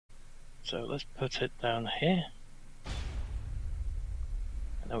So let's put it down here.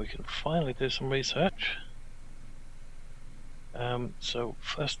 And now we can finally do some research. So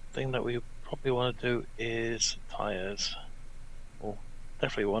first thing that we probably want to do is tires. Or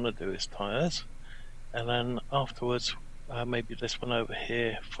definitely want to do is tires. And then afterwards, maybe this one over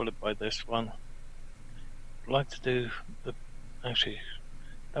here, followed by this one. I'd like to do actually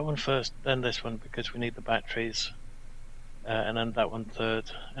that one first, then this one, because we need the batteries. And then that one third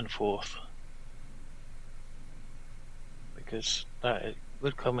and fourth. Because that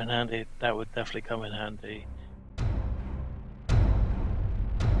would come in handy, that would definitely come in handy.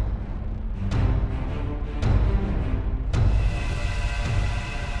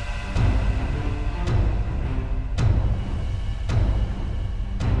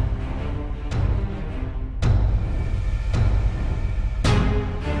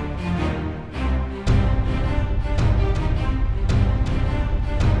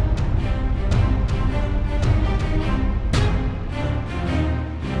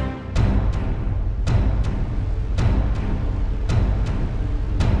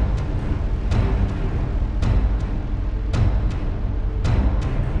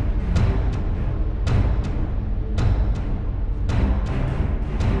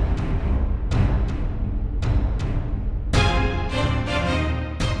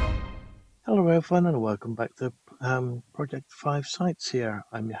 Hello everyone and welcome back to Project 5 Sightseer.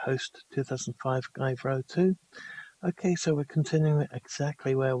 I'm your host, 2005 Guy02. Okay, so we're continuing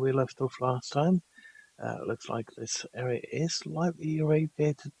exactly where we left off last time. Looks like this area is slightly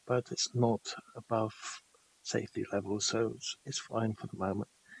irradiated, but it's not above safety levels, so it's fine for the moment.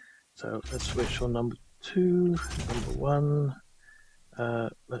 So let's switch on number 2, number 1,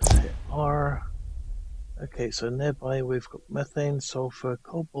 let's hit R. Okay, so nearby we've got methane, sulfur,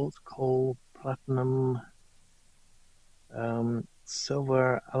 cobalt, coal, platinum,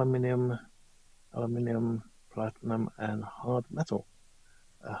 silver, aluminium, platinum, and hard metal.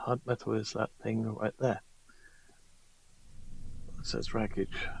 Hard metal is that thing right there. It says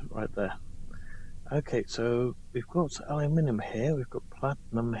wreckage right there. Okay, so we've got aluminium here, we've got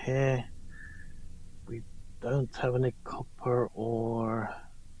platinum here. We don't have any copper or,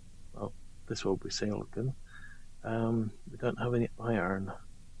 well, this will be silicon. We don't have any iron.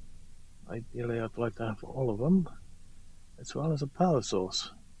 Ideally, I'd like to have all of them, as well as a power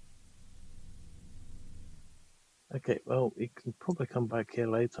source. Okay, well, we can probably come back here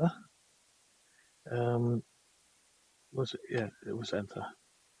later. Was it? Yeah, it was enter.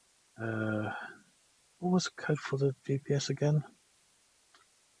 What was the code for the GPS again?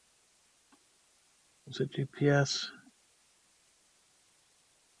 Was it GPS?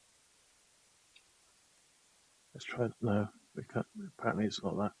 Let's try it. No, we can't. Apparently, it's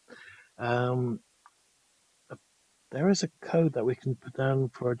not that. There is a code that we can put down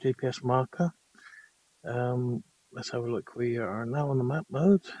for a GPS marker. Let's have a look. We are now on the map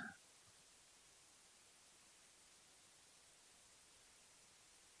mode.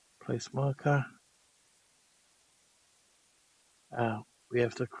 Place marker. We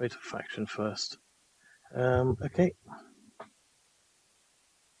have to create a faction first. Okay.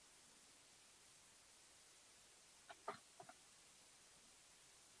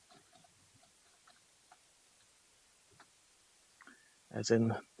 As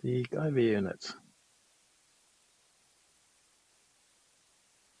in the Guyver unit.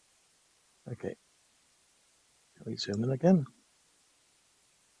 Okay. Can we zoom in again?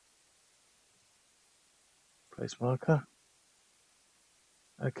 Place marker.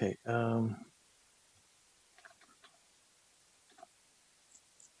 Okay.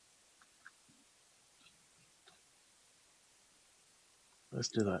 Let's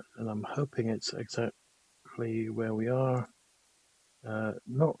do that. And I'm hoping it's exactly where we are.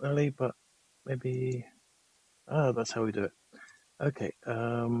 Not really, but maybe. That's how we do it. Okay.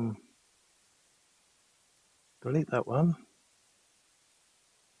 Delete that one.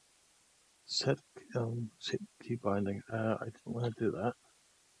 Set key binding. I didn't want to do that.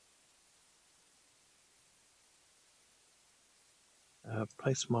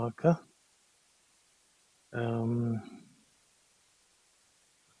 Place marker.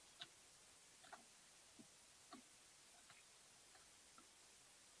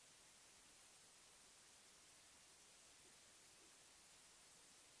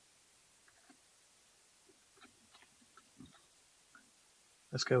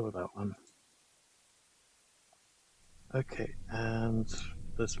 Let's go with that one. Okay, and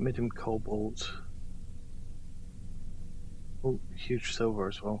there's medium cobalt. Oh, huge silver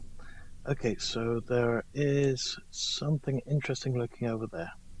as well. Okay, so there is something interesting looking over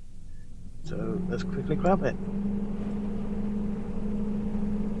there. So let's quickly grab it.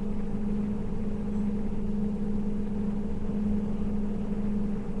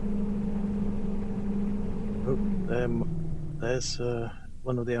 There's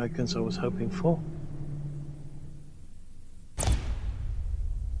one of the icons I was hoping for.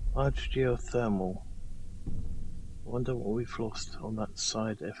 Large geothermal. I wonder what we've lost on that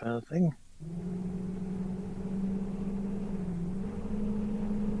side, if anything.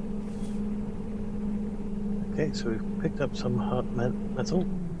 Okay, so we've picked up some hard metal.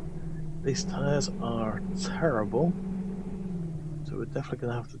 These tires are terrible, so we're definitely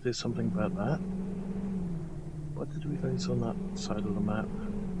going to have to do something about that. What did we lose on that side of the map?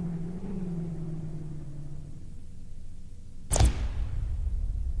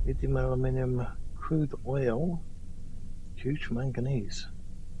 Medium aluminium, crude oil, huge manganese.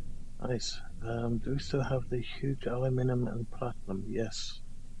 Nice. Do we still have the huge aluminium and platinum? Yes.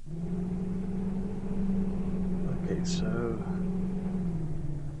 Okay, so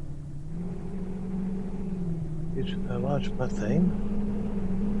huge, large methane.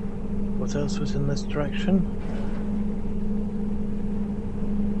 What else was in this direction?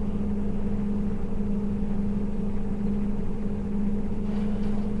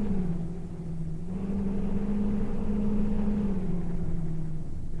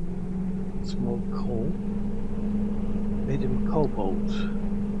 Small coal. Medium cobalt.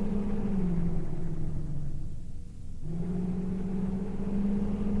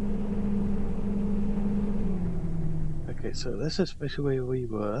 Okay, so this is basically where we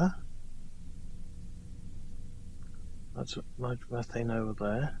were. That's a large methane over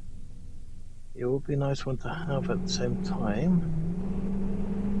there. It would be a nice one to have at the same time.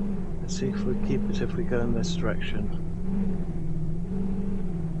 Let's see if we keep it if we go in this direction.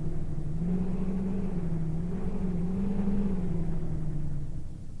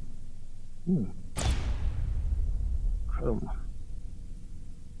 Chrome.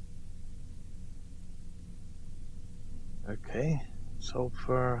 Okay,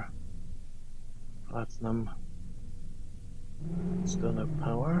 sulfur, platinum, still no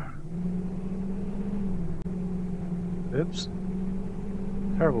power. Oops,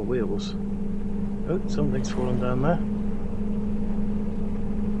 terrible wheels. Oh, something's fallen down there.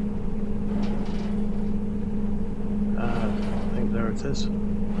 I think there it is.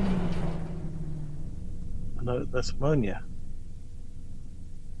 No, that's ammonia.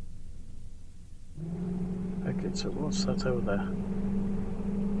 Okay, so what's that over there?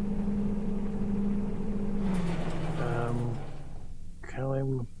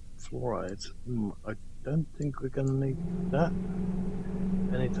 Calcium fluoride. I don't think we're going to need that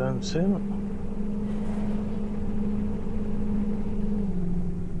anytime soon.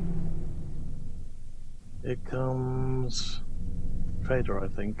 Here comes Trader, I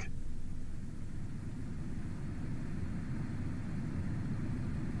think.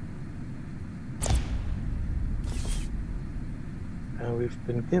 And we've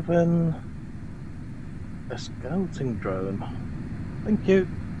been given a scouting drone. Thank you.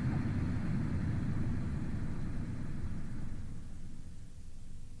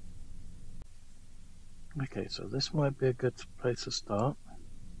 Okay, so this might be a good place to start,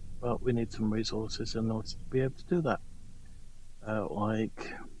 but we need some resources in order to be able to do that.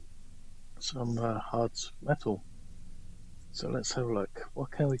 Like some hard metal. So let's have a look.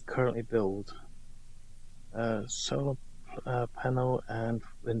 What can we currently build? Solar panel and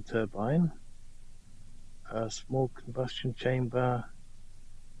wind turbine, a small combustion chamber,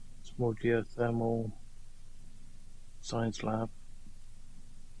 small geothermal, science lab,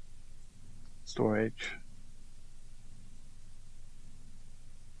 storage.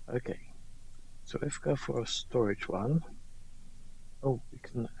 Okay, so if we go for a storage one, oh, we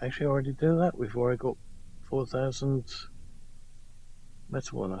can actually already do that. We've already got 4,000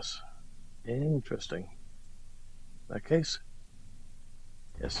 metal on us. Interesting. In that case,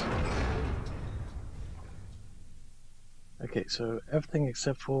 yes. Okay, so everything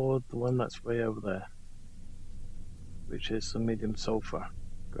except for the one that's way over there, which is the medium sulfur.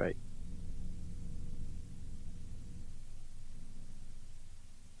 Great.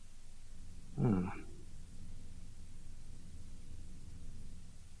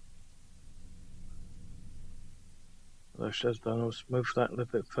 Let's just move that a little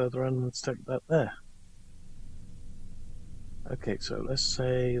bit further and stick that there. Okay, so let's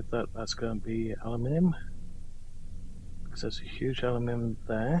say that that's going to be aluminium, because there's a huge aluminium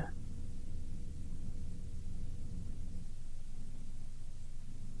there.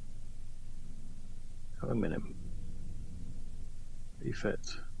 Aluminium.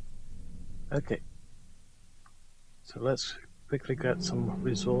 Refit. Okay, so let's quickly get some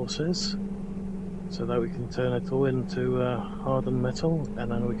resources so that we can turn it all into hardened metal,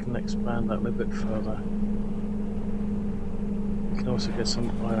 and then we can expand that a little bit further. We can also get some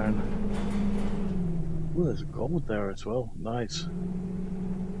iron. Ooh, there's gold there as well. Nice.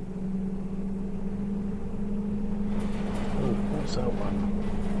 Oh, what's that one?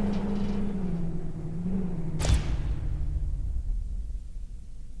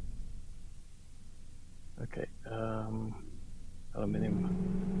 Okay, aluminium.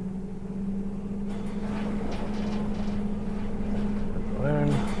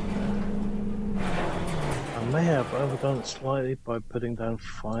 Iron. I may have overdone it slightly by putting down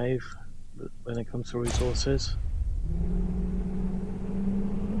 5 when it comes to resources.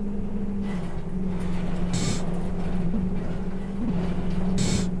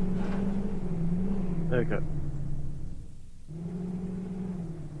 There we go.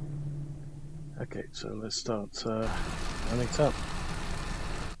 Okay, so let's start running it up.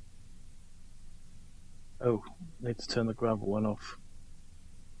 Oh, need to turn the gravel one off.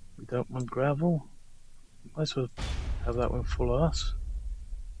 We don't want gravel. Might as well have that one full of us.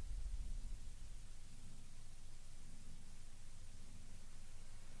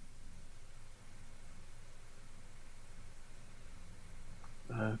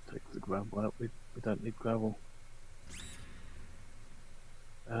 Take the gravel out. We don't need gravel.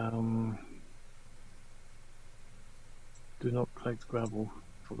 Do not collect gravel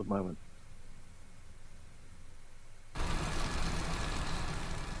for the moment.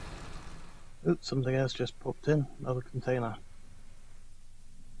 Oops, something else just popped in. Another container.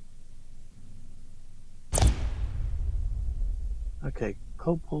 Okay,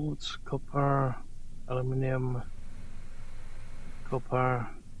 cobalt, copper, aluminium, copper,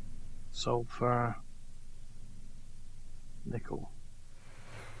 sulfur, nickel.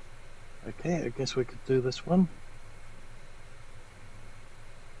 Okay, I guess we could do this one.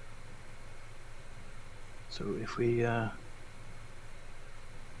 So if we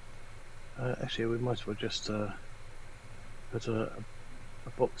actually we might as well just put a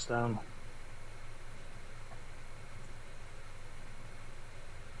box down.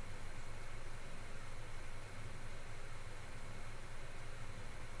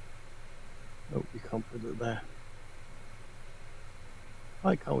 Oh, we can't put it there.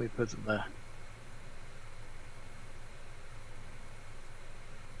 Why can't we put it there?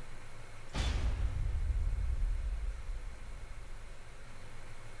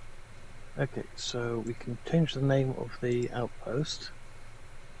 Okay, so we can change the name of the outpost.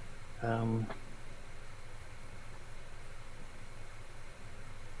 So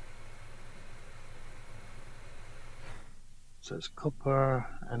it's copper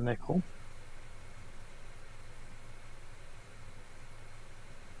and nickel.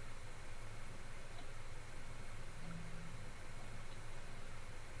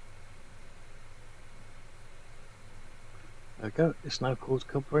 There we go, it's now called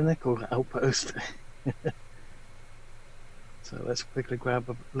Copper and Nickel Outpost. So let's quickly grab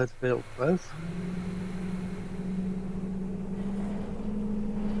a little bit of both.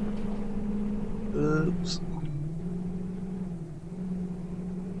 Oops.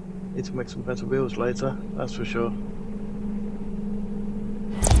 Need to make some better wheels later, that's for sure.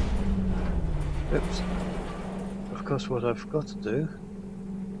 Oops. Of course, what I forgot to do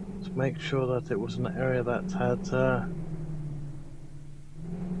is make sure that it was an area that had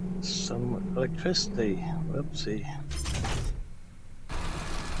some electricity. Whoopsie.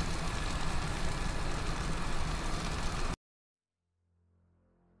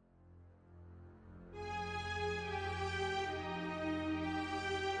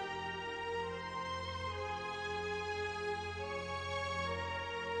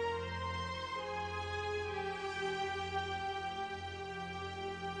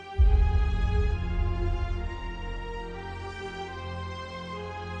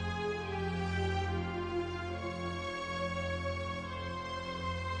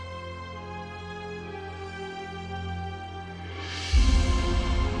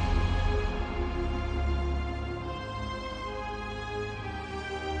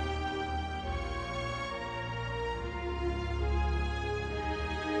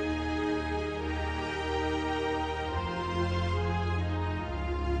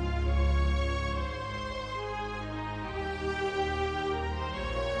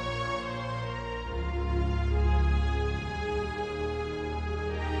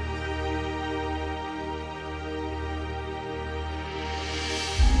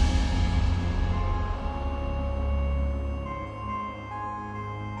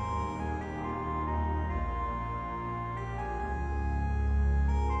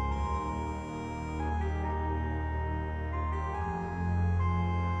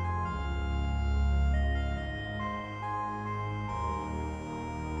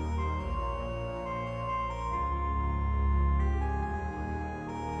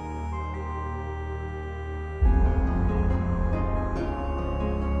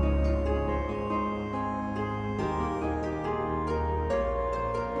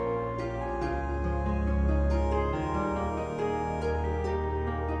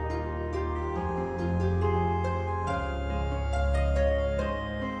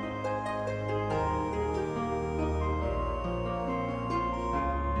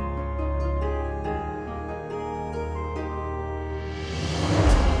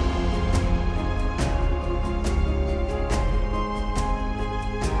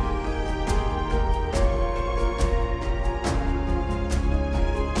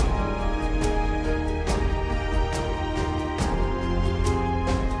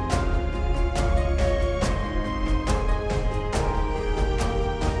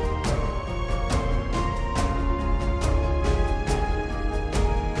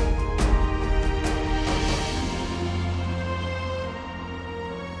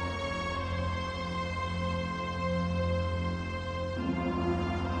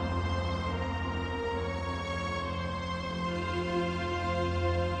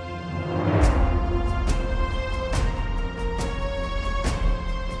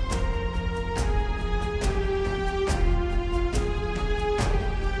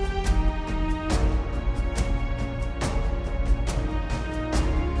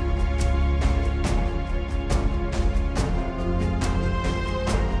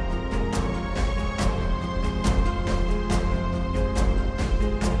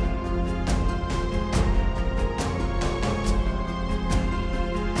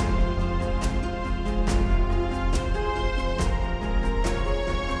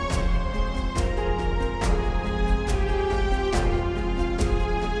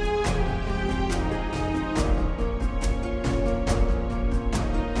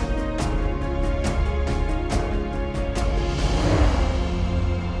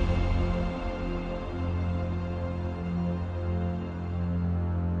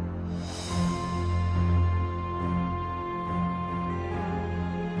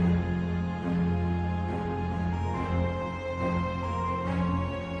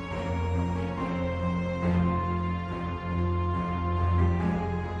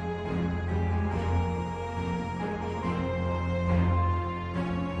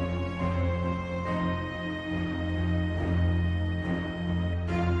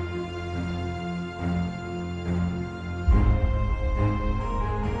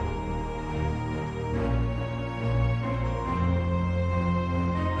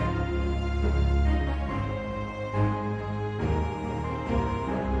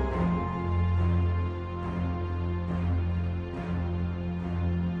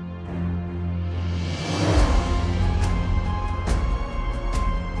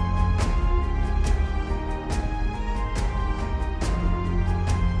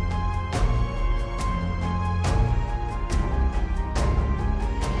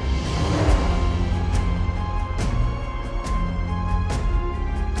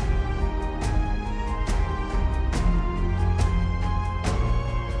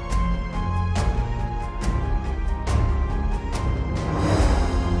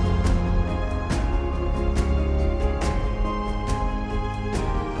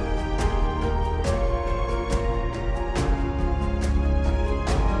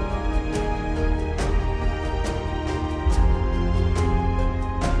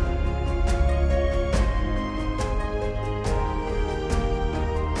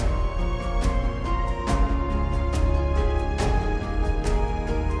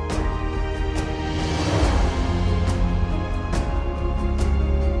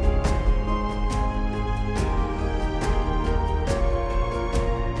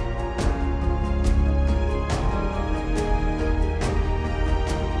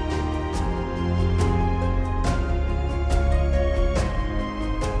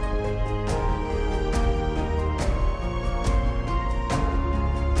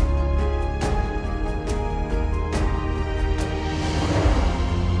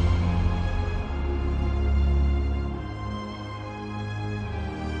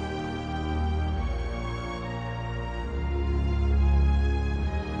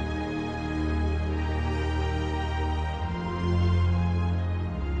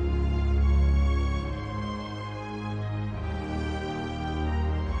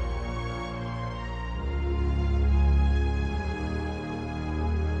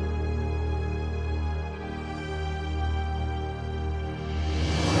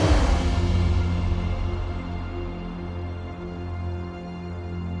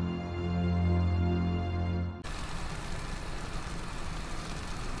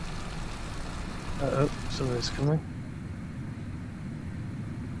 Uh-oh, somebody's coming.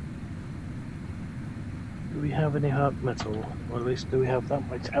 Do we have any hard metal? Or at least do we have that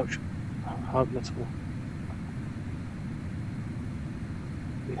much? Ouch! Hard metal.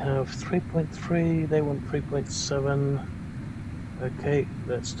 We have 3.3, they want 3.7. Okay,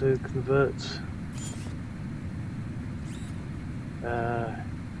 let's do convert.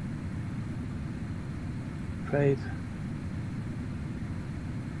 Trade.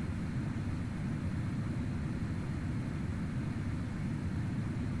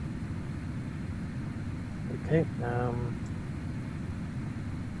 Okay,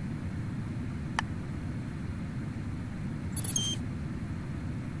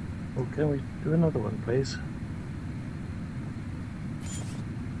 well, can we do another one, please?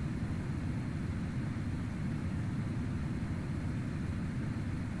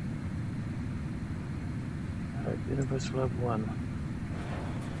 Universal Level 1.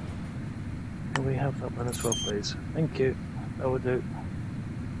 Can we have that one as well, please? Thank you. That will do.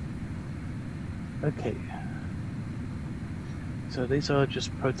 Okay. So these are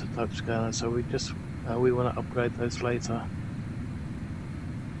just prototype scanners, so we just we want to upgrade those later.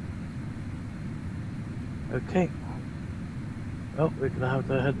 Okay. Well, we're going to have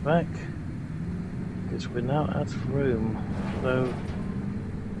to head back because we're now out of room. So,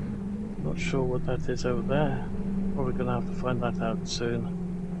 not sure what that is over there. Probably going to have to find that out soon.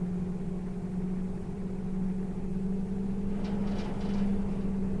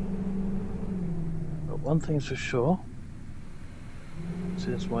 But one thing's for sure.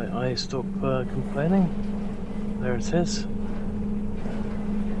 Since my eyes stop complaining, there it is.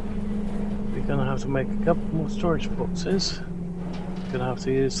 We're going to have to make a couple more storage boxes. We're going to have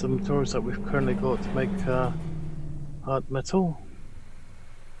to use the materials that we've currently got to make hard metal.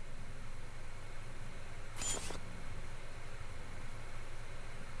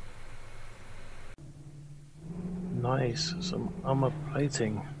 Nice, some armor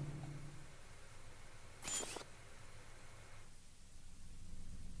plating.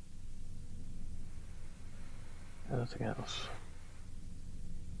 Anything else?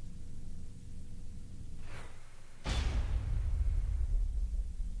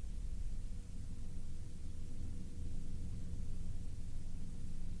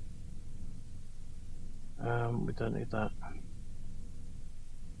 We don't need that.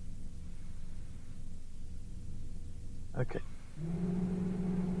 Okay.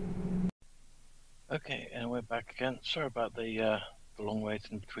 Okay, and we're back again. Sorry about the long wait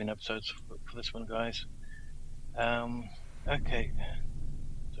in between episodes for this one, guys. Okay.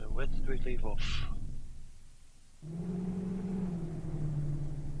 So where did we leave off?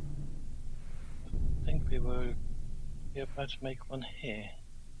 I think we were about to make one here.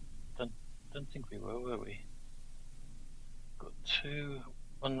 Don't think we were we? Got two,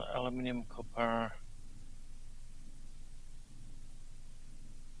 one aluminium, copper.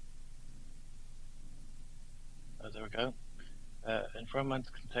 Oh, there we go. Environment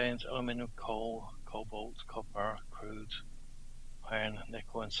contains aluminium, coal, cobalt, copper, crude, iron,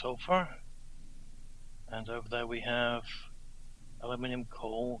 nickel, and sulfur. And over there we have aluminium,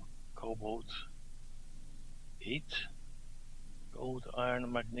 coal, cobalt, heat, gold,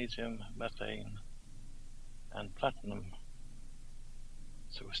 iron, magnesium, methane, and platinum.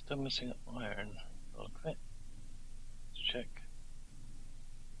 So we're still missing iron. Okay, let's check.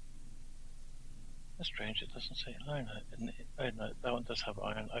 That's strange, it doesn't say iron. Oh no, that one does have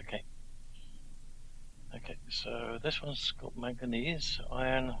iron. Okay. Okay, so this one's got manganese,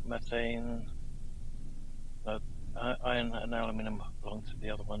 iron, methane. Iron and aluminium belong to the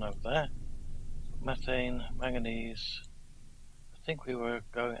other one over there. Methane, manganese. I think we were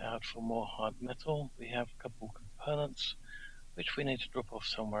going out for more hard metal. We have a couple components which we need to drop off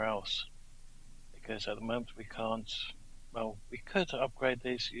somewhere else, because at the moment we can't. Well, we could upgrade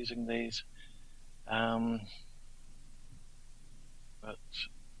these using these, but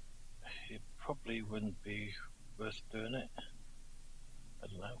it probably wouldn't be worth doing it. I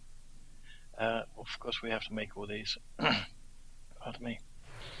don't know. Of course we have to make all these. Pardon me.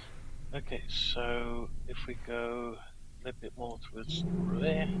 Okay, so if we go a little bit more towards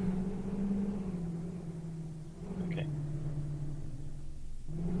there. Okay.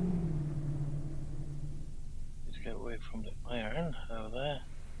 Let's get away from the iron over there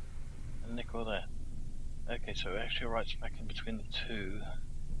and nickel there. Okay, so it actually right smack in between the two.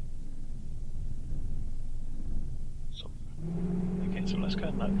 So, okay, so let's go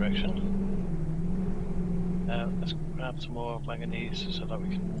in that direction. Let's grab some more manganese so that we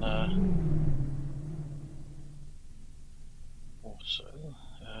can also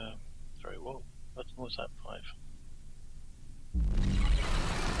sorry, what button was that? 5.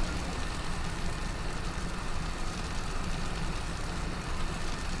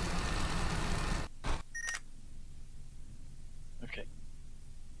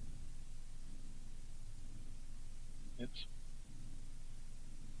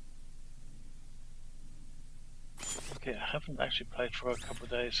 haven't actually played for a couple of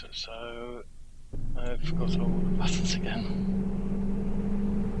days, so I forgot all the buttons again.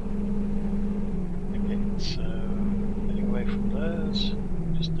 Okay, so getting away from those,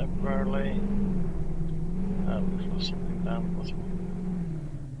 just temporarily. We've lost something down the bottom.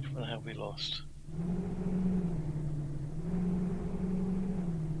 Which one have we lost?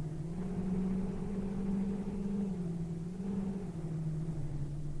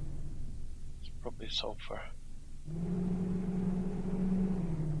 It's probably sulfur.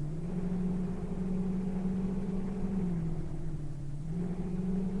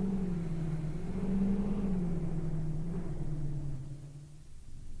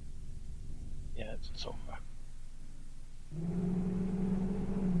 Yeah, it's sulfur.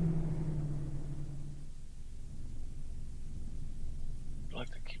 I'd like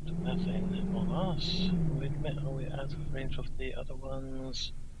to keep the methane on us. Wait a minute, are we out of range of the other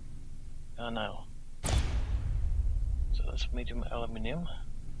ones? Now. So that's medium aluminium,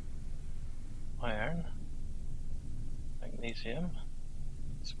 iron, magnesium,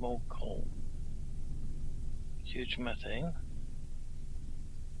 small coal, huge methane.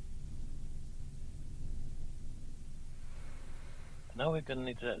 I know we're going to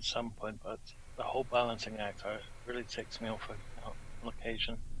need it at some point, but the whole balancing act really takes me off on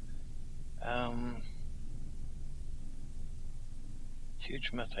occasion.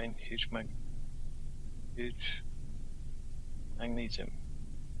 Huge methane, huge magnesium.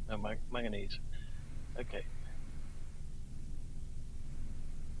 No, manganese. Okay.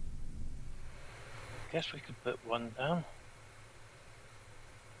 Guess we could put one down.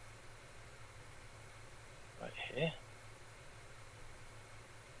 Right here.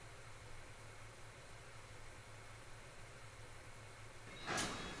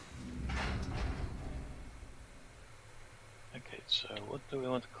 Okay, so what do we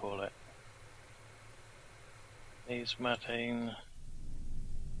want to call it? These methane.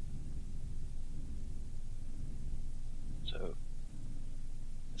 So,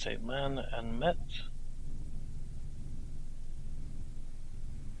 say man and met.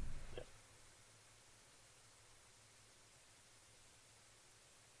 Yeah.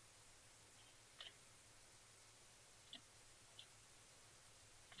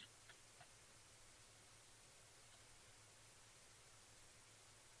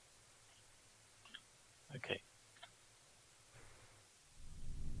 Okay.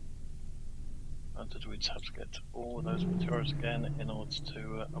 Granted, we'd have to get all those materials again in order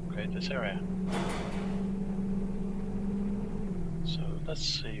to upgrade this area. So let's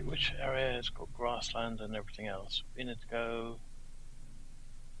see, which area has got grassland and everything else? We need to go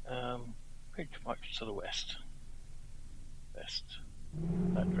pretty much to the west. West,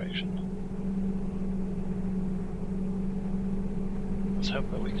 that direction. Let's hope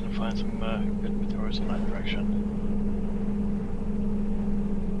that we can find some good materials in that direction.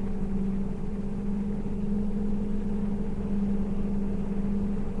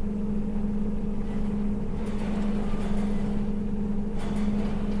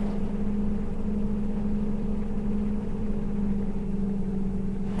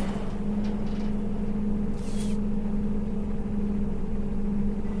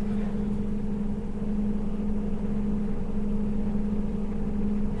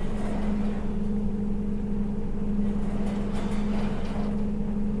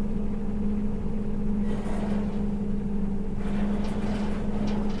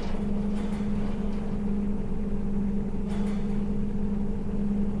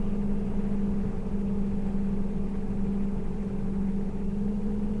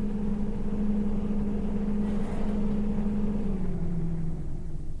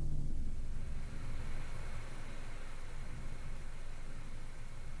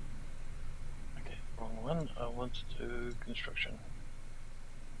 I want to do construction.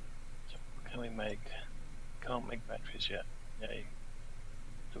 So what can we make? Can't make batteries yet. Yay.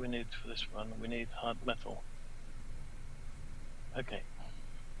 What do we need for this one? We need hard metal. Okay.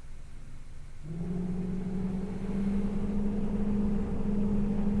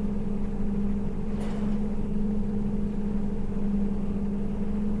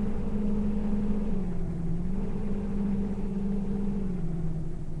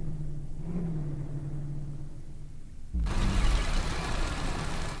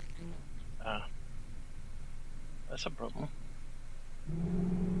 That's a problem.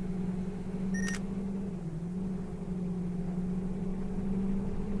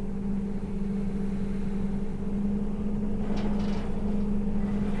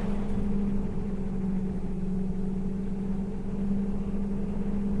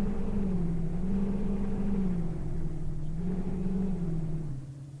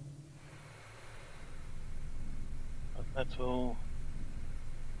 metal.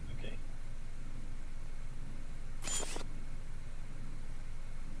 Okay.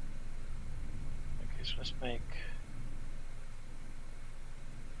 Okay, so let's make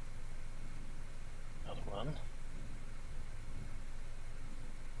another one.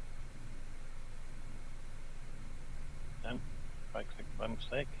 No, right click by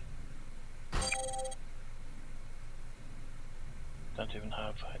mistake. Don't even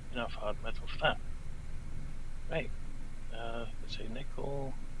have enough hard metal for that. Right. Let's see,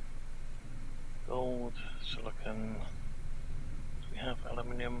 nickel, gold, silicon. We have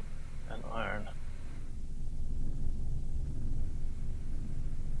aluminium and iron.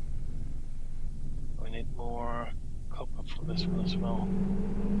 We need more copper for this one as well.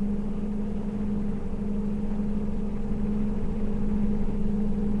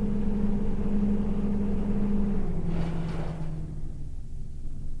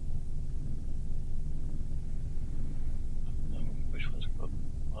 Which one's got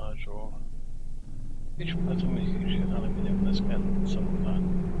large or each metal is usually aluminium. Let's get some of that.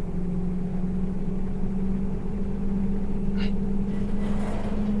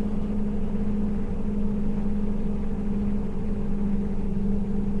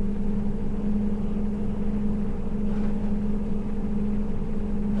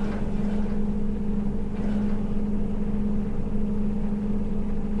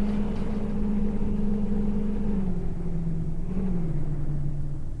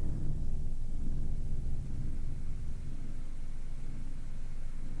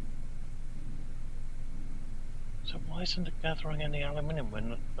 So why isn't it gathering any aluminium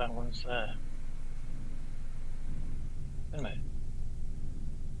when that one's there? Wait a minute.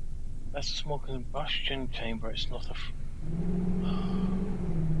 That's a small combustion chamber, it's not a...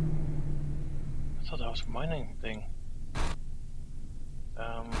 I thought that was a mining thing.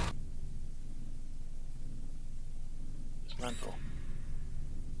 Dismantle.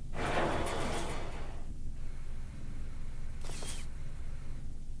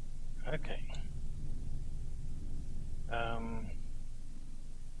 Okay.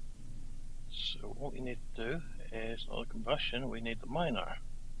 So what we need to do is not a combustion, we need the miner.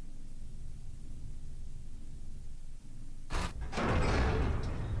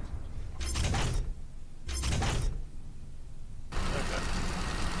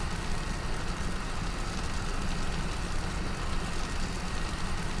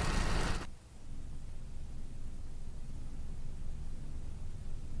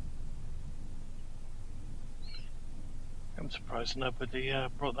 I'm surprised nobody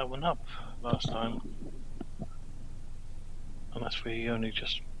brought that one up last time. Unless we only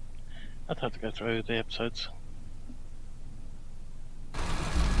just... I'd have to go through the episodes.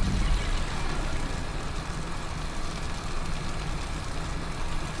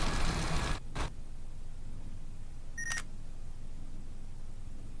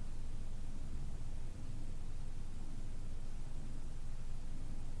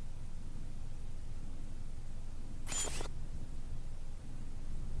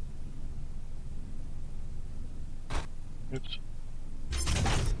 Oops.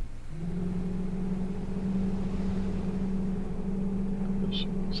 There's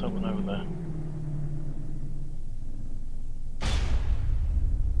someone over there.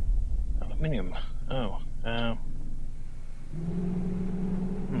 Aluminium. Oh. I'll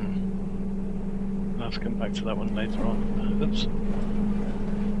have to come back to that one later on. Oops.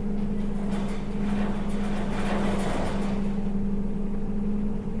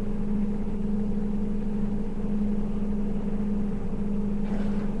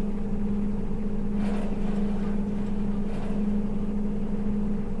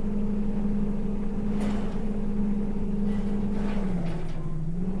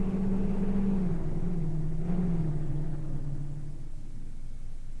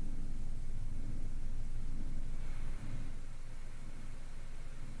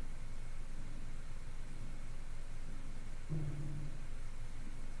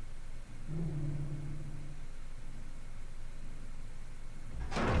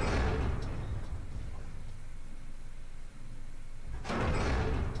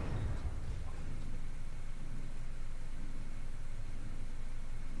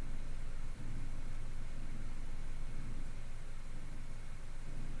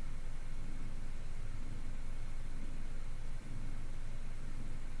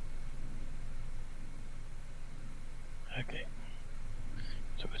 Okay,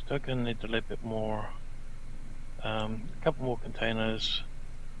 so we're still going to need a little bit more, a couple more containers,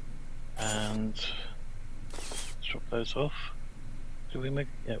 and let's drop those off. Do we make?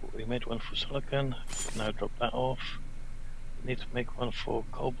 Yeah, we made one for silicon. We can now drop that off. We need to make one for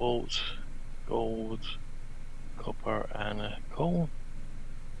cobalt, gold, copper and coal.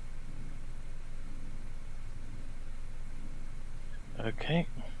 Okay,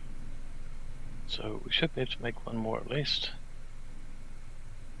 so we should be able to make one more at least.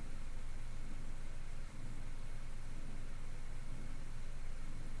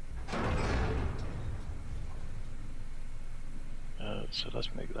 So let's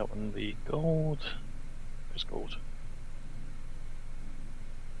make that one the gold. Where's gold?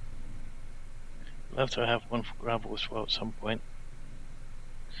 We'll have to have one for gravel as well at some point.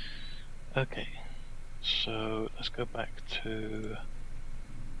 Okay, so let's go back to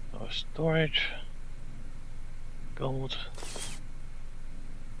our storage. Gold.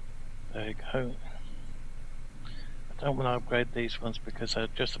 There you go. I don't want to upgrade these ones because they're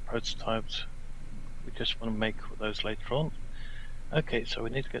just the prototypes. We just want to make those later on. Okay, so we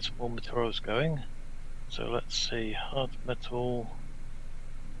need to get some more materials going. So let's see, hard metal.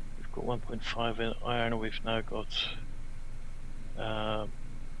 We've got 1.5 in iron. We've now got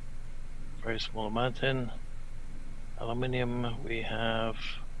very small amount in. Aluminium, we have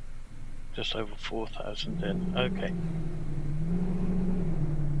just over 4,000 in. Okay.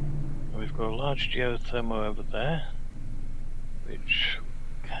 We've got a large geothermal over there, which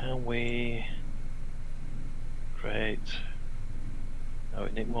can we create? No,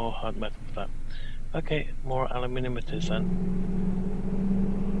 we need more hard metal for that. Okay, more aluminium it is then.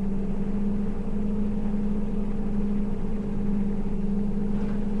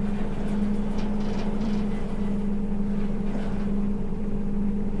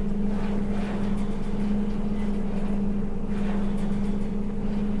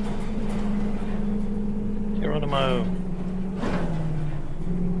 Geronimo.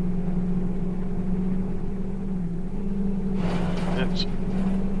 Oops.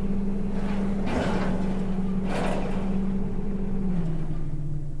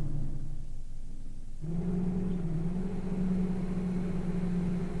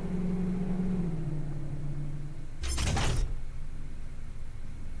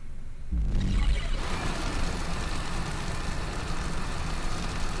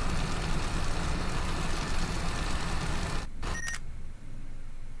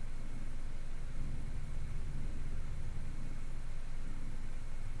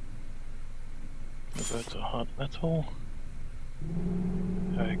 Go to hard metal.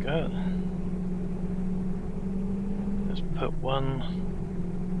 There we go. Let's put one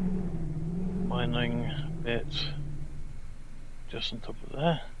mining bit just on top of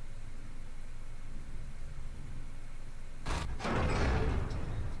there.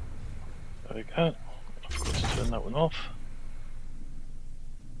 There we go. Of course, turn that one off.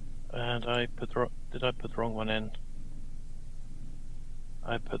 And I put the did I put the wrong one in?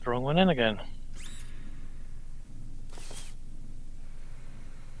 I put the wrong one in again.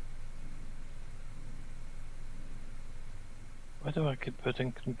 Why do I keep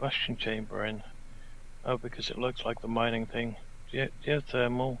putting combustion chamber in? Oh, because it looks like the mining thing.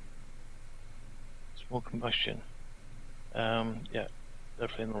 Geothermal, small combustion. Yeah,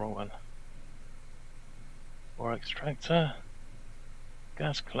 definitely in the wrong one. Ore extractor,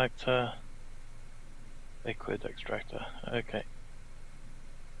 gas collector, liquid extractor. Okay.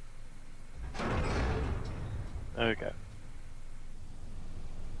 There we go.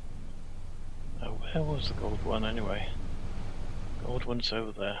 Now, where was the gold one anyway? Gold one's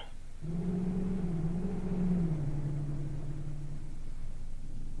over there.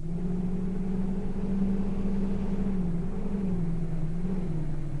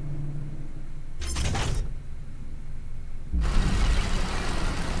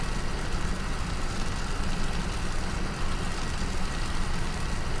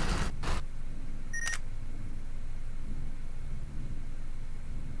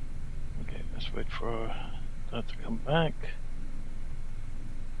 Okay, let's wait for that to come back.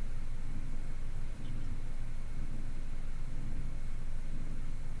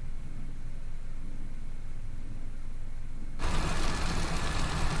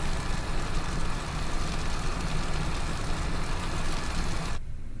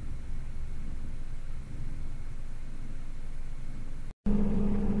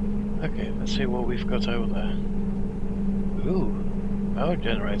 Okay, let's see what we've got over there. Ooh, power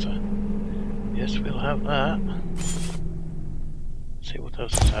generator. Yes, we'll have that. Let's see what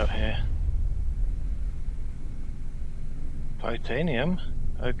else is out here. Titanium,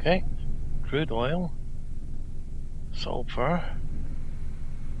 okay. Crude oil. Sulfur.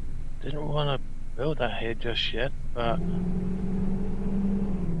 Didn't want to build that here just yet, but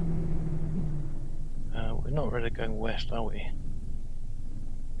we're not really going west, are we?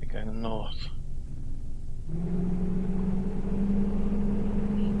 Going north.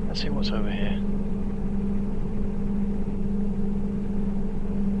 Let's see what's over here.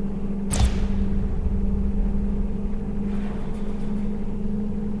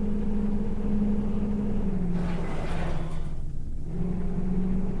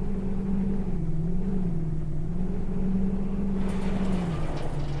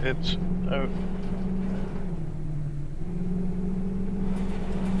 Oops. Oh.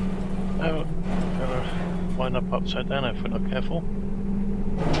 Oh. Gonna wind up upside down if we're not careful.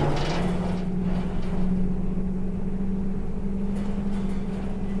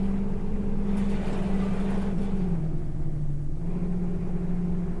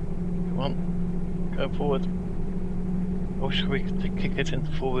 Come on. Go forward. Or should we kick it into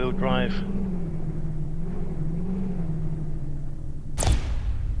four-wheel drive?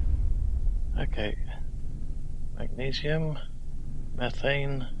 Okay. Magnesium,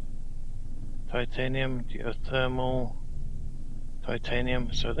 methane, titanium, geothermal,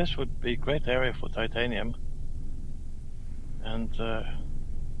 titanium. So this would be a great area for titanium. And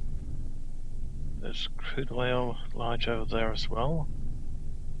there's crude oil large over there as well.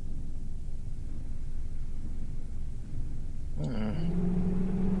 Of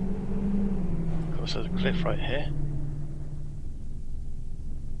course, there's a cliff right here.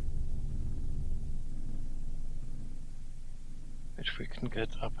 Which we can get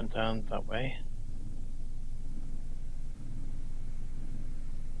up and down that way.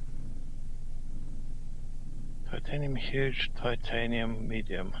 Titanium huge, titanium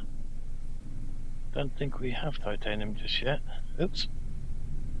medium. Don't think we have titanium just yet. Oops.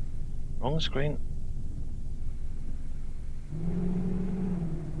 Wrong screen.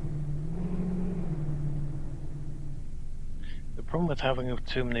 The problem with having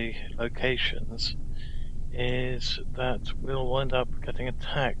too many locations is that we'll wind up getting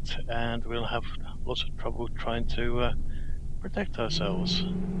attacked and we'll have lots of trouble trying to protect ourselves.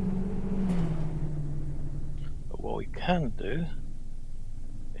 But what we can do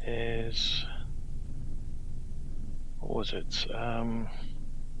is... what was it?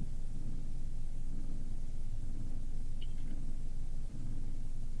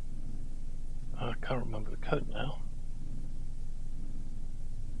 I can't remember the code now.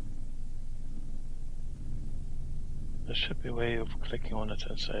 There should be a way of clicking on it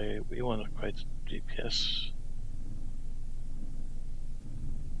and say we want to create a GPS.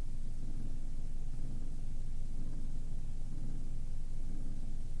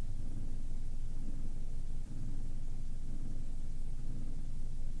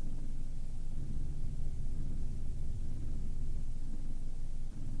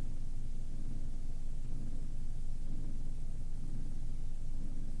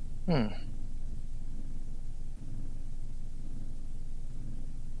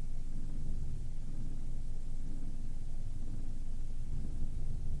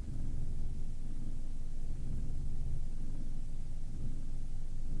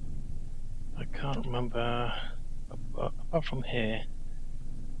 I can't remember, apart from here.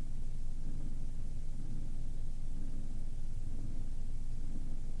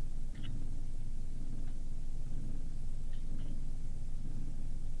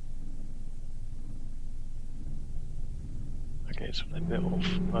 Okay, it's a bit off,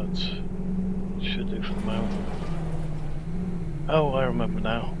 but should do for the moment. Oh, I remember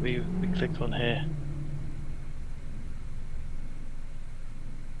now. We clicked on here.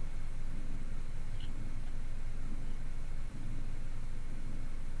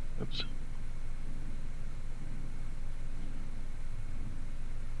 Oops.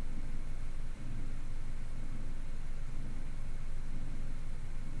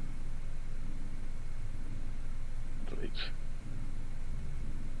 Delete.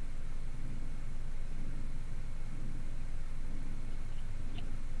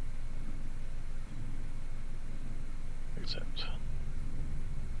 Accept.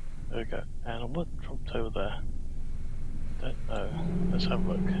 There we go. And what dropped over there? Don't know. Let's have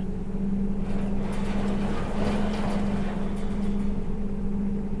a look.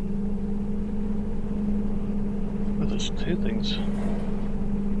 Well, there's two things.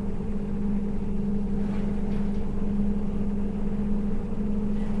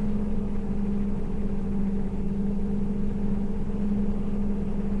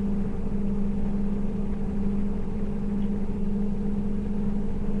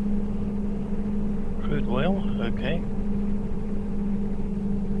 Crude oil, okay.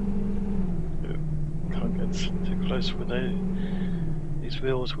 Can't get too close with these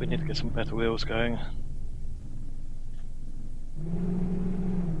wheels. We need to get some better wheels going.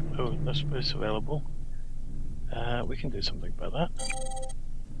 Oh, no space available. We can do something about that.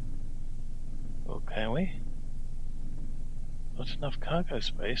 Or can we? Not enough cargo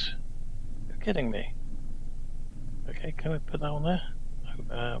space? You're kidding me. Okay, can we put that on there?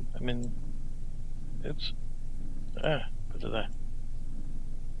 I mean... oops. Put it there.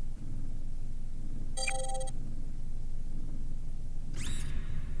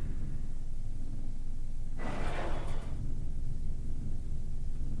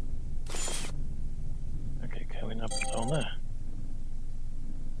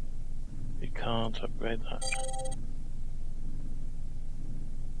 to upgrade that.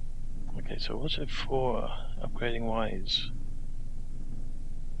 Okay, so what's it for upgrading wise?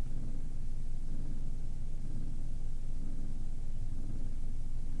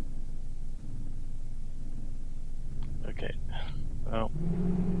 Okay, well,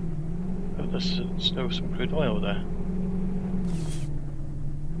 oh, there's still some crude oil there.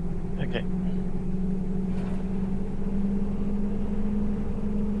 Okay.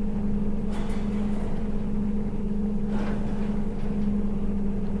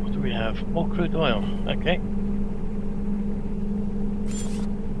 What do we have? More crude oil. Okay.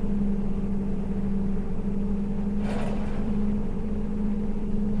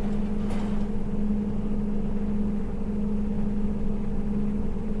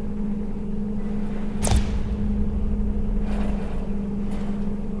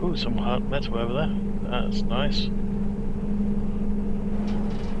 Ooh, some hard metal over there. That's nice.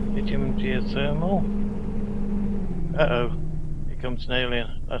 Medium geothermal. Uh-oh. Here comes an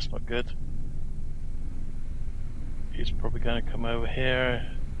alien. That's not good. He's probably going to come over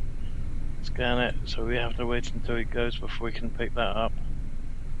here, scan it, so we have to wait until he goes before we can pick that up.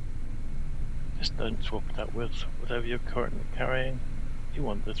 Just don't swap that with whatever you're currently carrying. You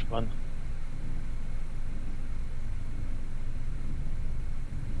want this one.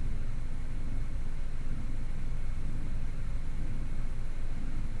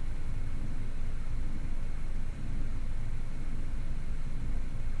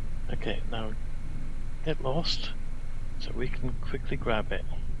 Okay, now get lost so we can quickly grab it.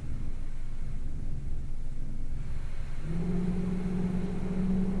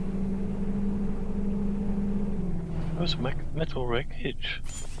 Oh, it's metal wreckage.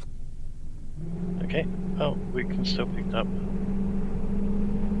 Okay, oh, we can still pick it up.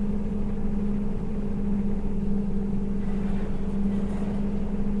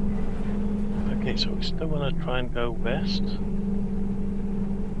 Okay, so we still want to try and go west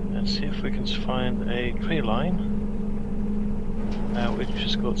and see if we can find a tree line which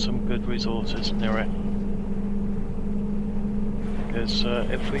has got some good resources near it. Because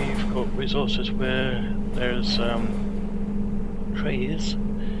if we've got resources where there's trees,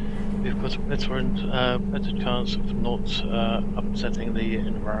 we've got a better chance of not upsetting the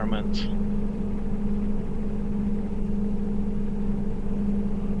environment.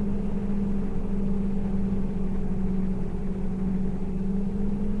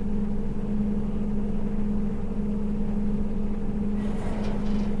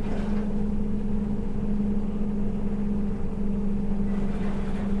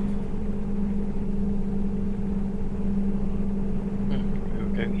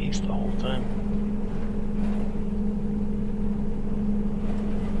 The whole time.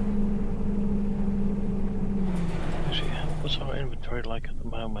 Actually, what's our inventory like at the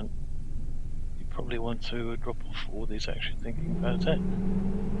moment? You probably want to drop off all these, actually thinking about it.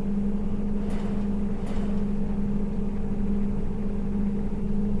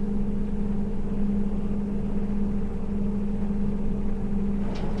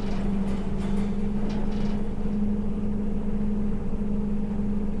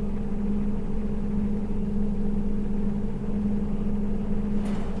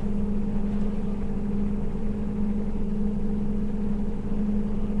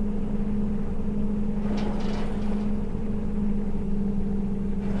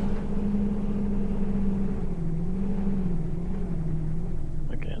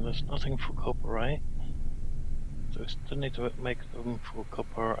 There's nothing for copper, right? So we still need to make them for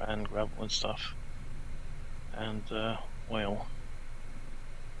copper and gravel and stuff. And oil.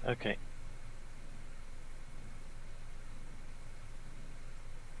 Okay.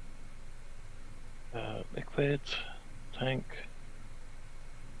 Liquid, tank,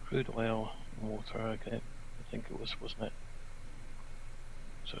 crude oil, and water, okay. I think it was, wasn't it?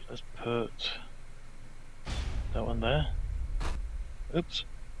 So let's put that one there. Oops.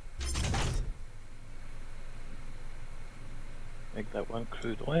 Make that one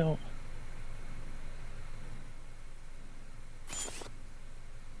crude oil.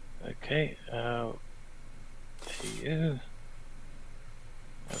 Okay, AU.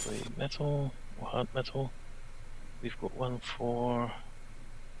 Heavy metal, or hard metal. We've got one for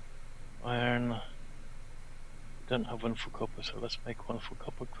iron. We don't have one for copper, so let's make one for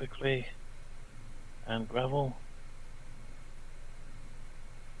copper quickly. And gravel.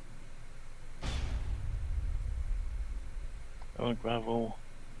 On gravel,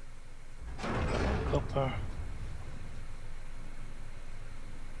 copper.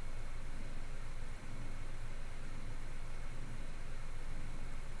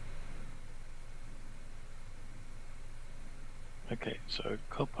 Okay, so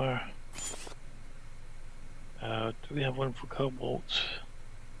copper, Do we have one for cobalt?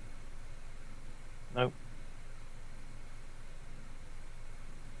 Nope.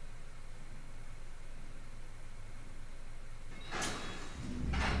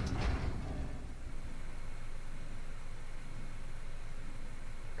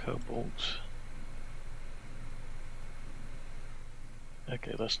 Cobalt.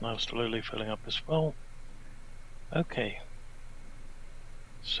 Okay, that's now slowly filling up as well. Okay.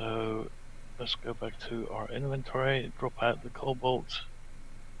 So let's go back to our inventory, drop out the cobalt.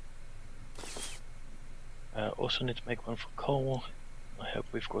 Also need to make one for coal. I hope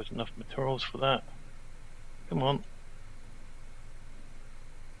we've got enough materials for that. Come on.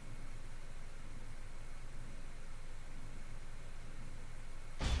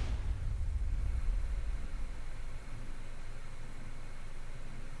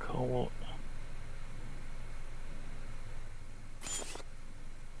 Coal.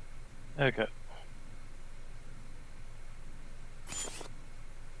 There we go.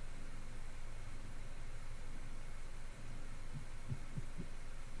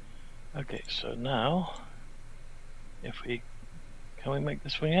 Okay, so now, can we make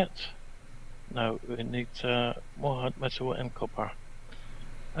this one yet? No, we need more hard metal and copper.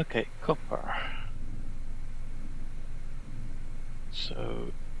 Okay, copper. So,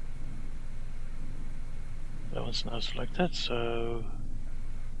 that one's now selected, so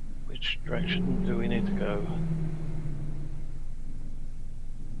which direction do we need to go?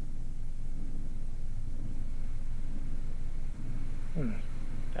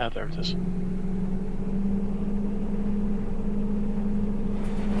 Ah, there it is.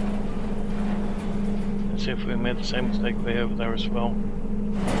 Let's see if we made the same mistake way over there as well.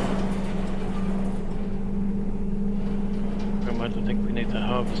 I don't think we need to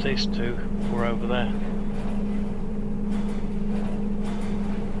harvest these two if we're over there.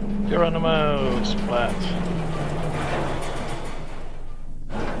 Geronimo! Splat!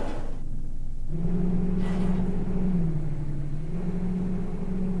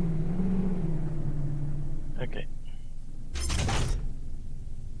 Okay.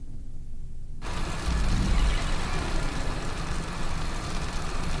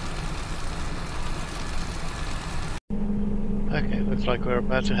 Okay, looks like we're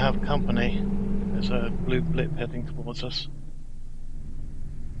about to have company. There's a blue blip heading towards us.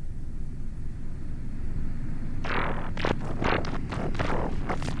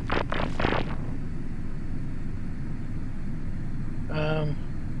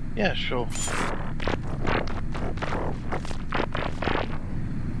 Yeah, sure.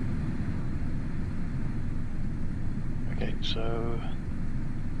 Okay, so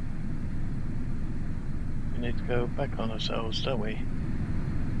we need to go back on ourselves, don't we?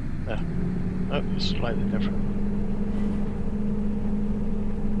 No. Nope, it's slightly different.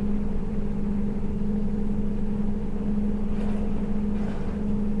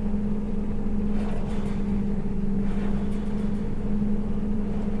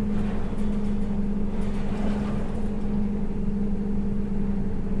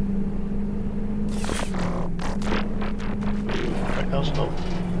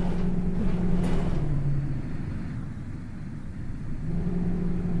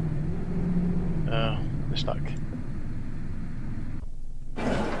 We're stuck.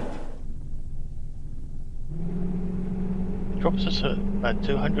 It drops us at about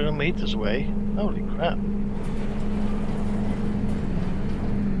 200 meters away. Holy crap.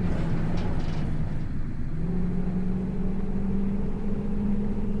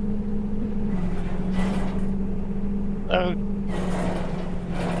 Oh.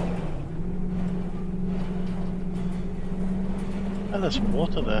 Oh, there's some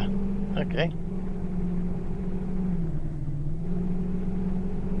water there. Okay.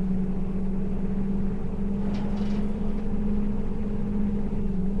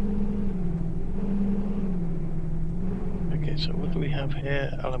 Okay, so what do we have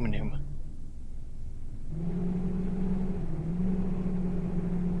here? Aluminium.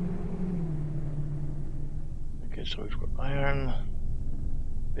 Okay, so we've got iron,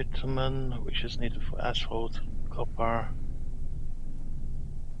 bitumen, which is needed for asphalt, copper,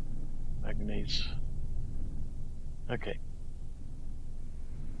 manganese. Okay.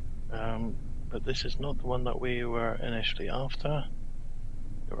 But this is not the one that we were initially after.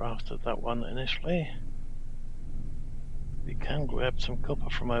 We were after that one initially. We can grab some copper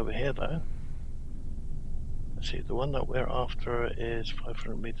from over here though. Let's see, the one that we're after is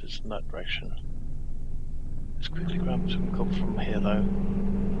 500 meters in that direction. Let's quickly grab some copper from here though.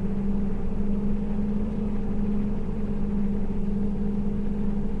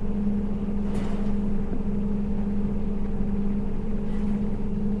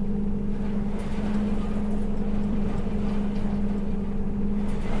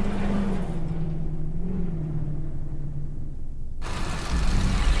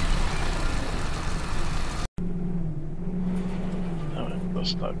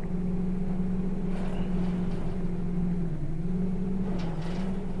 stuck.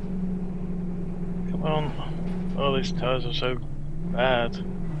 Come on. Oh, these tires are so bad.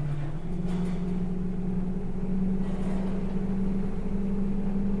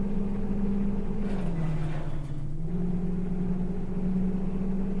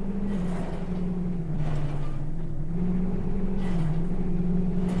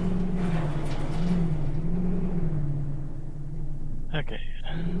 Okay.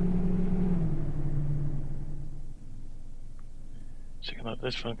 Checking out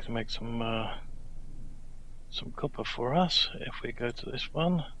this one can make some copper for us if we go to this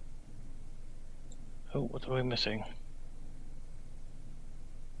one. Oh, what are we missing?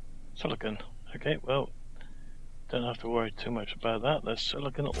 Silicon. Okay, well, don't have to worry too much about that. There's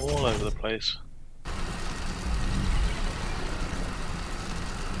silicon all over the place.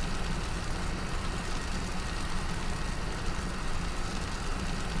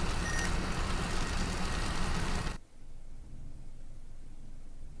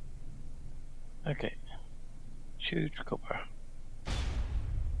 Okay, huge copper.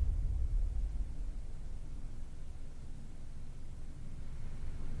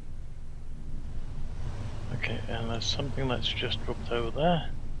 Okay, and there's something that's just dropped over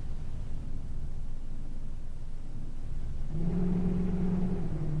there.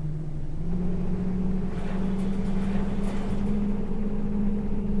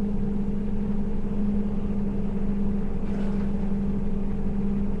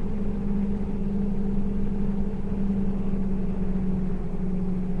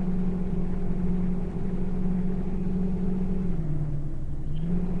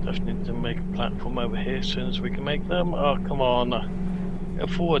 Definitely need to make a platform over here as soon as we can make them. Oh, come on. Go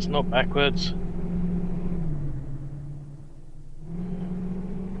forwards, not backwards.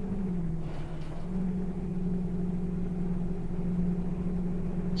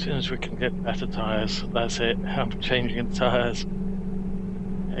 As soon as we can get better tyres, that's it. I'm changing the tyres.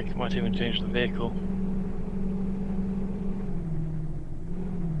 Heck, I might even change the vehicle.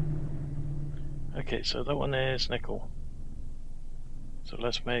 Okay, so that one is nickel. So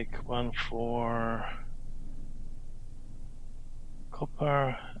let's make one for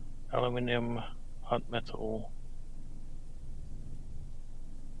copper, aluminium, hot metal.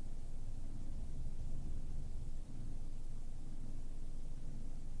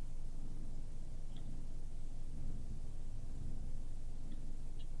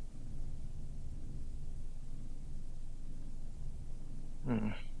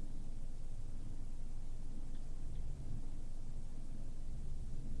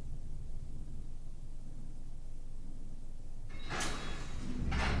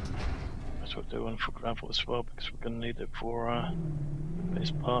 We'll do one for gravel as well because we're going to need it for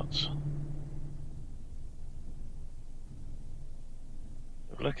base parts.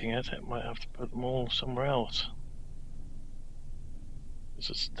 If looking at it, might have to put them all somewhere else. This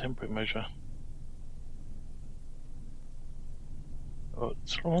is a temporary measure. Well,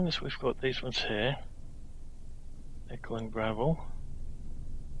 as long as we've got these ones here, nickel and gravel,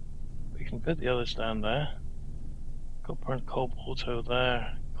 we can put the others down there. Copper and cobalt over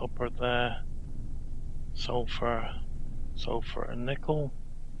there, copper there, sulfur, sulfur and nickel.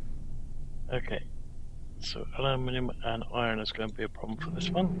 Okay, so aluminium and iron is going to be a problem for this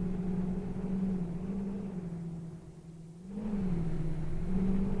one.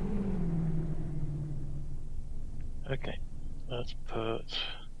 Okay, let's put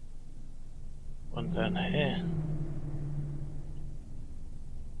one down here.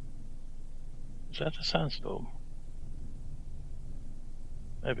 Is that a sandstorm?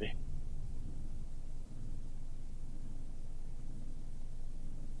 Maybe.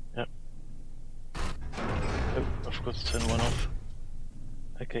 Yep. Oh, I forgot to turn one off.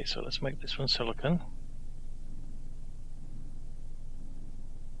 Okay, so let's make this one silicon.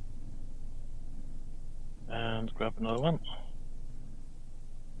 And grab another one.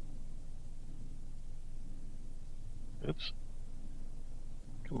 Oops.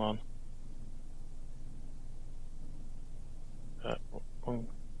 Come on. Wrong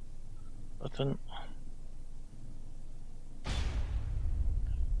button.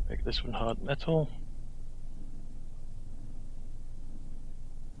 Make this one hard metal.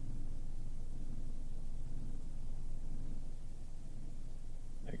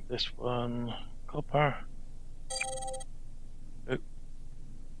 Make this one copper. Oh.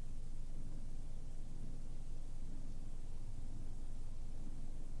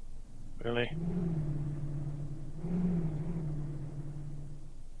 Really?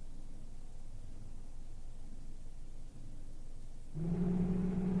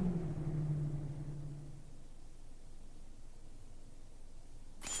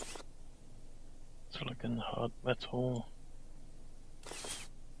 in hard metal.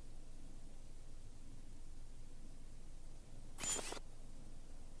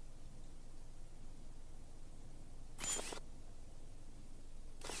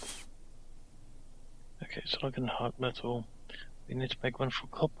 Okay, so log in hard metal. We need to make one for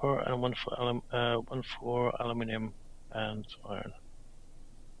copper and one for aluminium and iron.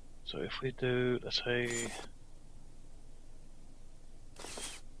 So if we do, let's say,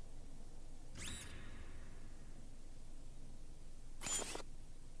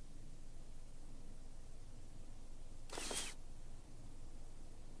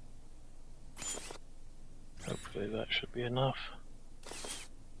 hopefully that should be enough.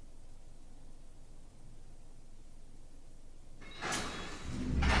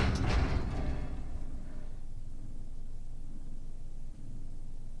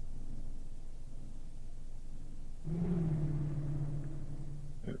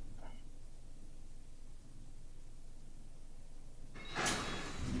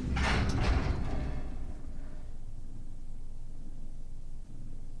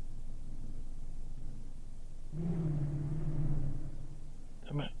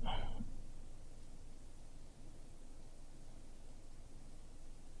 Damn it.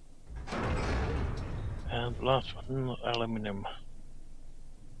 And the last one, aluminium.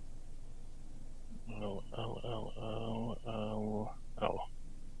 Oh.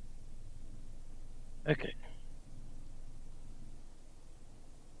 Okay.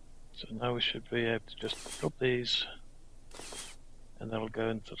 So now we should be able to just drop these, and that'll go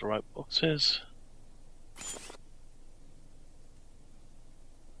into the right boxes.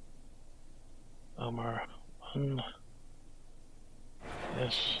 Armor 1.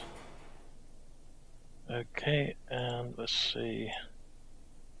 Yes. Okay, and let's see.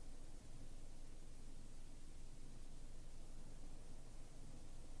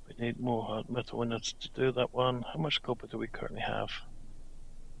 We need more hard metal ingots to do that one. How much copper do we currently have?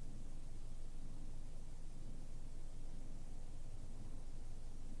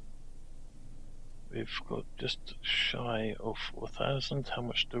 We've got just shy of 4,000. How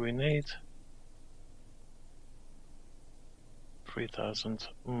much do we need? 3,000.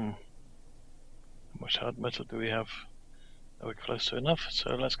 How much hard metal do we have? Are we close to enough?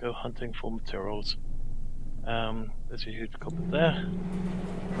 So let's go hunting for materials. There's a huge cupboard there.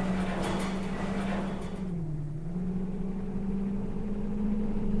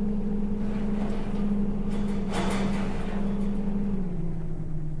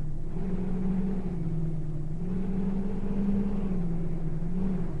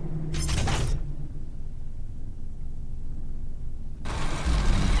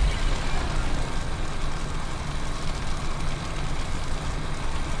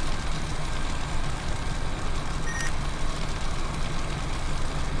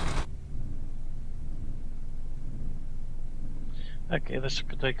 Okay, this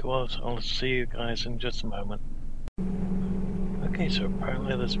could take a while, so I'll see you guys in just a moment. Okay, so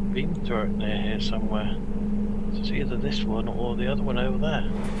apparently there's a beam turret near here somewhere. So it's either this one or the other one over there.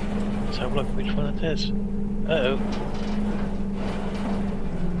 Let's have a look which one it is. Uh-oh.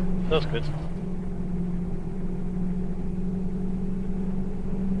 That's good.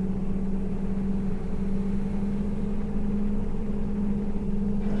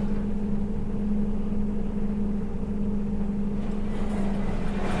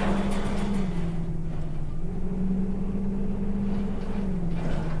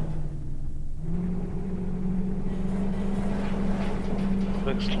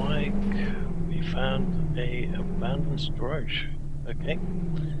 Looks like we found a abandoned storage. Okay.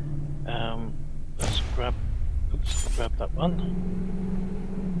 Let's grab that one.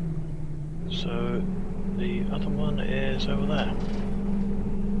 So the other one is over there.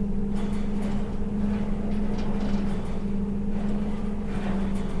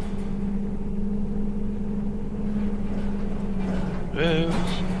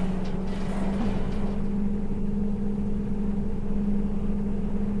 Oops.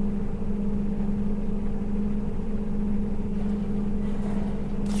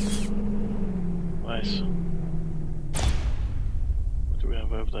 What do we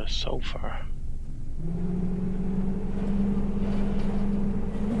have over there? Sulfur.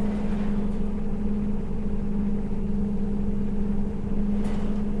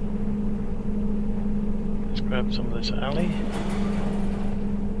 Let's grab some of this alley.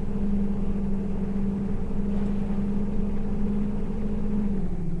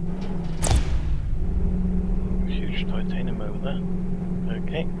 Huge titanium over there.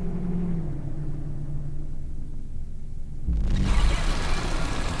 Okay.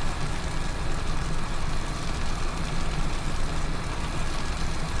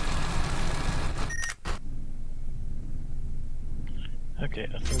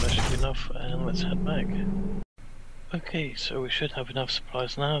 that should be enough, and let's head back. Okay, so we should have enough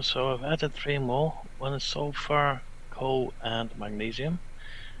supplies now, so I've added 3 more. One is sulfur, coal and magnesium,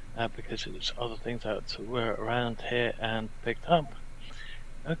 because it's other things that were around here and picked up.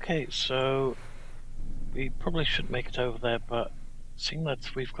 Okay, so we probably should make it over there, but seeing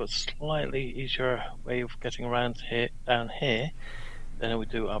that we've got slightly easier way of getting around here, down here, than we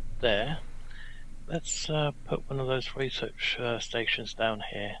do up there, let's put one of those research stations down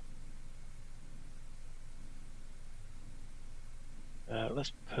here.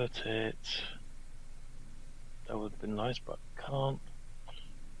 Let's put it, that would have been nice, but can't.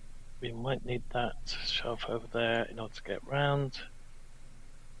 We might need that shelf over there in order to get round.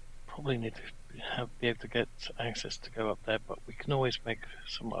 Probably need to be able to get access to go up there, but we can always make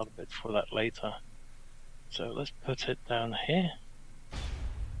some other bits for that later. So let's put it down here.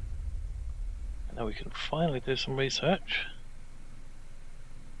 And now we can finally do some research.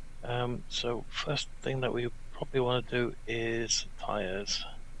 So first thing that we probably want to do is tires.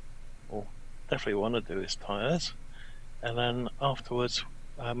 Or definitely want to do is tires. And then afterwards,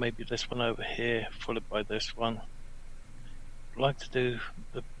 maybe this one over here, followed by this one. I'd like to do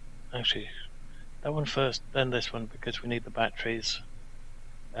actually that one first, then this one, because we need the batteries,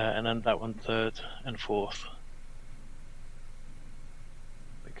 and then that one third and fourth,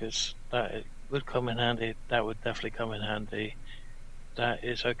 because that would come in handy. That would definitely come in handy. That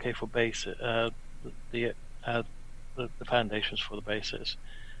is okay for base, the foundations for the bases.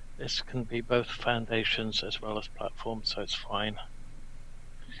 This can be both foundations as well as platforms, so it's fine.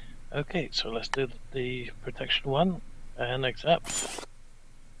 Okay, so let's do the protection one and accept.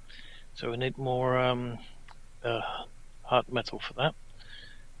 So we need more hard metal for that.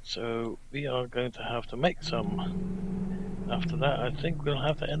 So we are going to have to make some. After that, I think we'll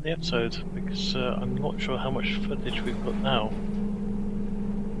have to end the episode, because I'm not sure how much footage we've got now.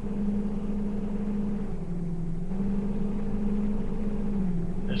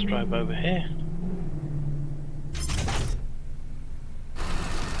 Let's drive over here.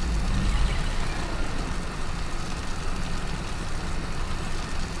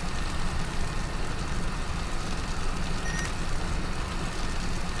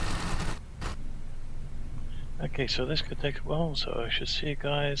 Okay, so this could take a while, so I should see you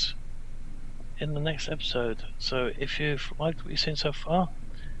guys in the next episode. So if you've liked what you've seen so far,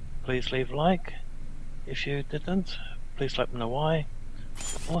 please leave a like. If you didn't, please let me know why.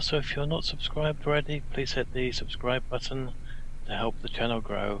 Also, if you're not subscribed already, please hit the subscribe button to help the channel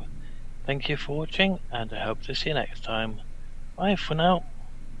grow. Thank you for watching, and I hope to see you next time. Bye for now.